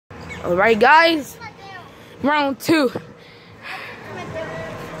Alright, guys. Round 2.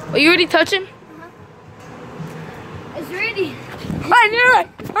 Are you already touching? It's ready. I knew it!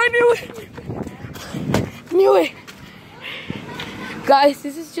 I knew it! Knew it! Guys,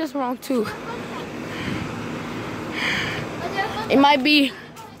 this is just round 2. It might be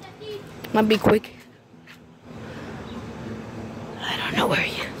quick. I don't know where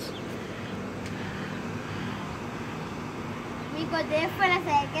he is. We go there for a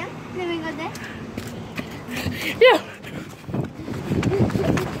second. Then we go there. Yeah.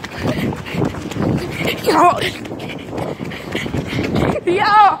 Yo,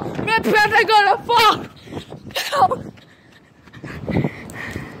 my pants are gonna fall.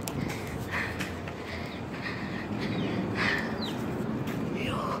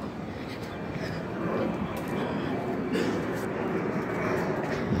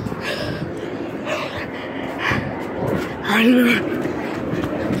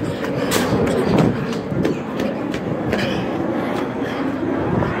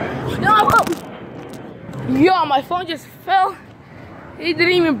 Yo, my phone just fell. It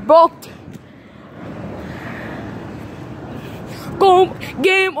didn't even broke. Boom!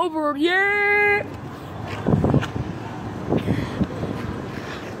 Game over! Yeah!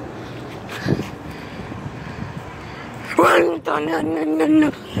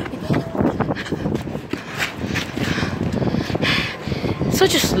 No.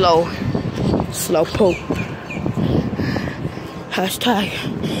 Such a slow poke. Hashtag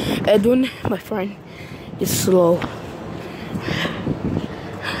Edwin, my friend, is slow.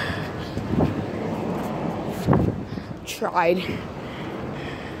 Tried.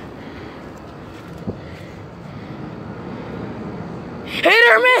 Hit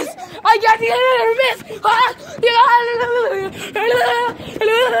or miss! I got the hit or miss!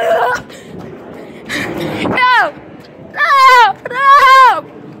 No!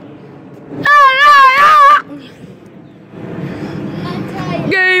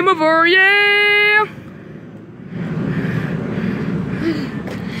 Game over, yeah!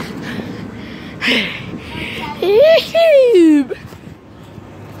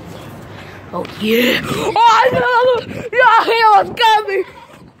 Oh yeah! Oh no! Yeah, he almost got me!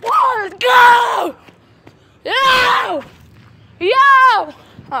 Let's go! Yo!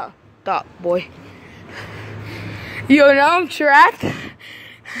 Oh, stop, boy. Yo, now I'm trapped.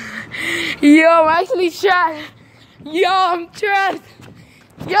 Yo, I'm actually trapped. Yo, I'm trapped.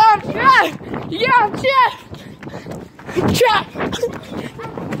 Trapped.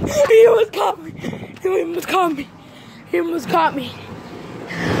 He almost caught me.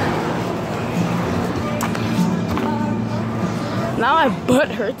 Now my butt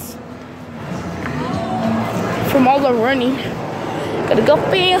hurts from all the running. Gotta go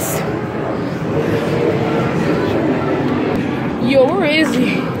fast. Yo, where is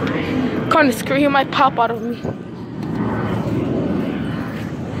he? Kind of scream, he might pop out of me.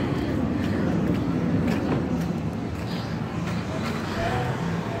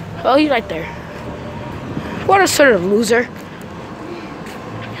 Oh, he's right there. What a sort of loser.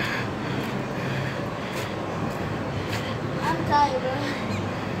 I'm tired, bro.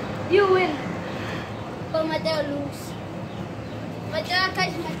 You win. But Mateo lose. Mateo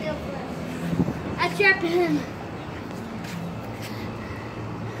catch Mateo first. I trapped him.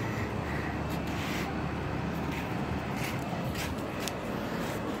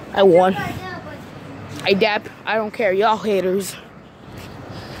 I won. I dap. I don't care. Y'all haters.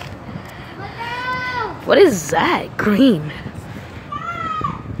 What is that? Green.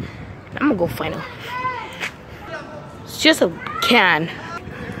 I'm gonna go find him. It's just a can.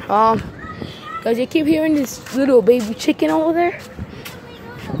 Guys, you keep hearing this little baby chicken over there?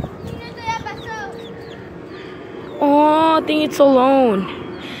 Oh, I think it's alone.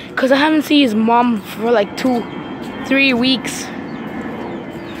 Cause I haven't seen his mom for like 2-3 weeks.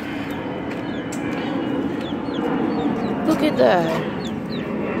 Look at that.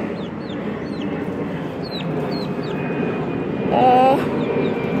 Oh,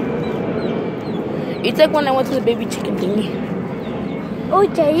 it's like when I went to the baby chicken thingy. Oh,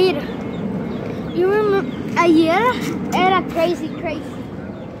 Jair. You remember, ayer era crazy.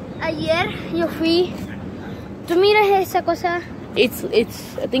 Ayer yo fui. ¿Tú miras esa cosa? I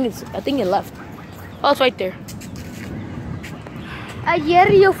think it left. Oh, it's right there. Ayer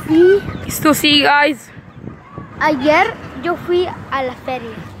yo fui. You still see you guys? Ayer yo fui a la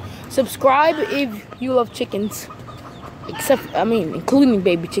feria. Subscribe if you love chickens. Including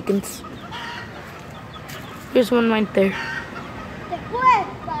baby chickens. There's one right there. Después,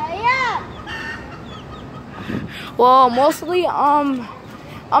 para allá. Well, mostly, I'm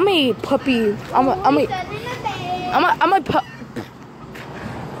a puppy. I'm a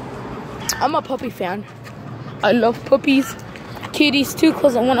I'm a puppy fan. I love puppies, kitties too.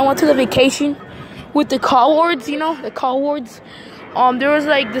 Cause when I went to the vacation with the cowards, you know, the cowards. There was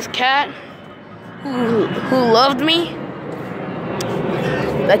like this cat who loved me.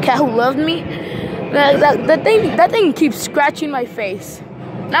 That cat who loved me. That thing keeps scratching my face.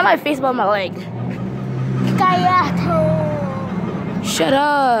 Not my face, but my leg. Shut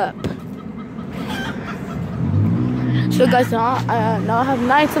up. So guys, now I have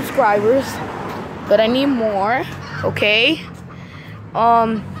 9 subscribers, but I need more. Okay.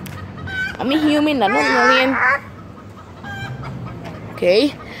 I'm a human, not a million.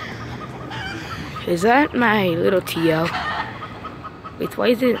 Okay. Is that my little TL? Wait, why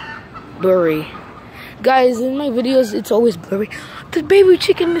is it blurry? Guys, in my videos, it's always blurry. The baby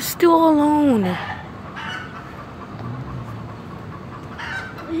chicken is still alone.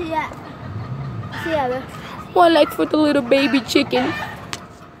 Yeah. One like for the little baby chicken.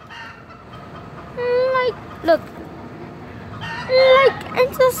 Look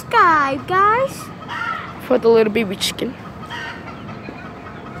in the sky, guys. For the little baby chicken.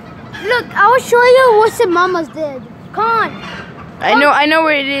 Look, I will show you what the mamas did. Come on. I know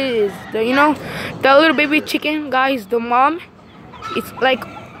where it is. You know, the little baby chicken, guys, the mom, it's like,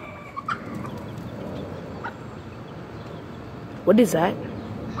 what is that?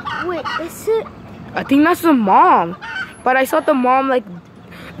 Wait, is it? I think that's the mom. But I saw the mom, like,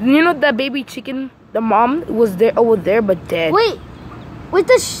 you know, the baby chicken, the mom was there over there, but dead. Wait, wait,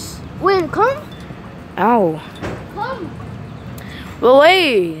 come. Ow. Come. Well,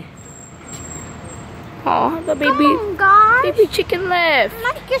 wait. Oh, the baby, Come, guys. baby chicken left.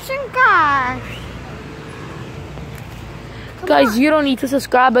 My kitchen, guys. Guys, you don't need to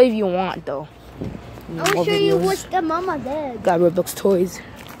subscribe if you want, though. I'll show you what the mama did. Got Roblox toys.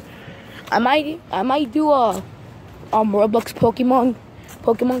 I might do a Roblox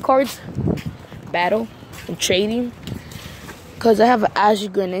Pokemon cards battle and trading. Cause I have an Ash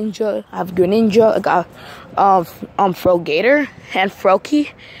Greninja, I have Greninja, I got Frogator and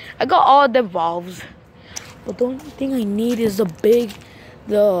Froakie. I got all the evolves. But the only thing I need is the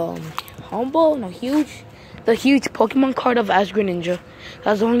huge Pokemon card of Ash Greninja.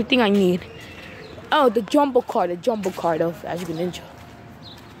 That's the only thing I need. Oh, the jumbo card of Ash Greninja.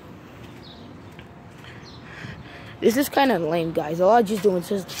 This is kind of lame, guys. All I just do is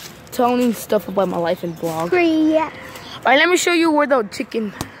just telling stuff about my life and vlog. Yeah. Alright, let me show you where the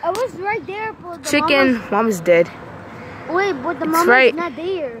chicken. I was right there, but the chicken, mom is dead. Wait, but the mama's right. not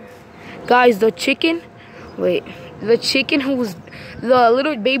there. Guys, the chicken. Wait, the chicken who was the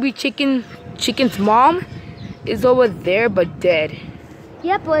little baby chicken's mom is over there, but dead.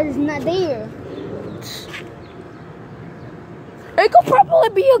 Yeah, but it's not there. It could probably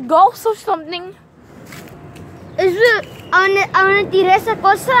be a ghost or something. Donde tiré esa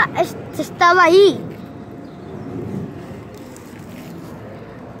cosa estaba ahí.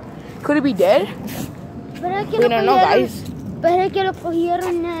 Could it be dead? We don't know, guys. Pero es que lo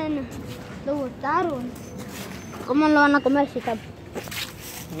cogieron y lo botaron. ¿Cómo lo van a comer si está?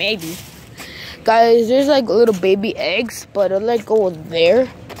 Maybe. Guys, there's like little baby eggs, but they're like over there.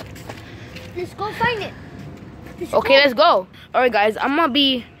 Let's go find it. Let's go. Alright, guys, I'm gonna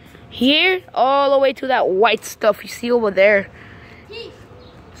be here all the way to that white stuff you see over there.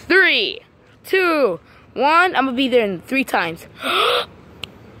 3, 2, 1. I'm gonna be there in 3 times.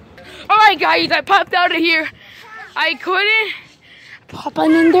 Alright, guys, I popped out of here. I couldn't pop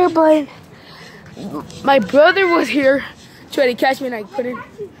on in there, but my brother was here trying to catch me and I couldn't.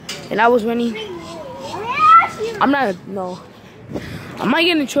 And I was running. I might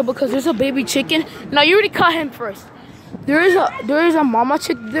get in trouble because there's a baby chicken. No, you already caught him first. There is a mama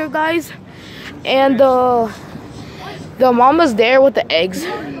chick there, guys. And the mama's there with the eggs. I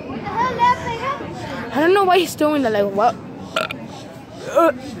don't know why he's doing that, like what?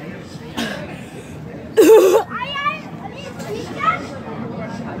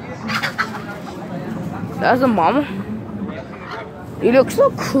 That's the mama. You look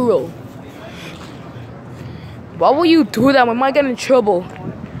so cruel. Why will you do that? We might get in trouble.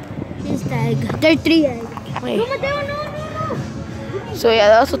 This egg. There are 3 eggs. Wait. No. So yeah,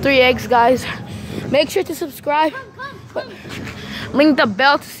 that's the 3 eggs, guys. Make sure to subscribe. Ring the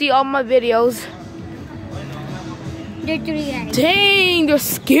bell to see all my videos. There are 3 eggs. Dang, they're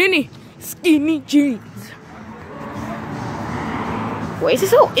skinny jeans. Wait, is it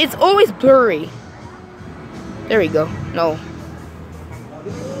so? It's always blurry. There we go. No.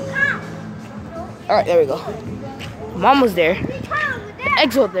 Alright, there we go. Mom was there. The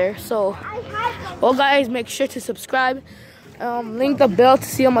eggs were there. So, well, guys, make sure to subscribe. Link the bell to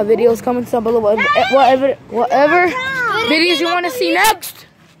see all my videos. Comment down below whatever videos you want to see next.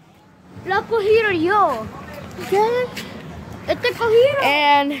 Lo ha cogido yo. ¿Qué? Este cogido.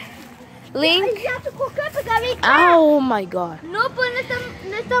 And Link. Ay, ya te cogió, Gaby. Oh my God. No, pues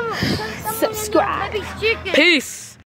no estamos Subscribe. Baby chicken. Peace.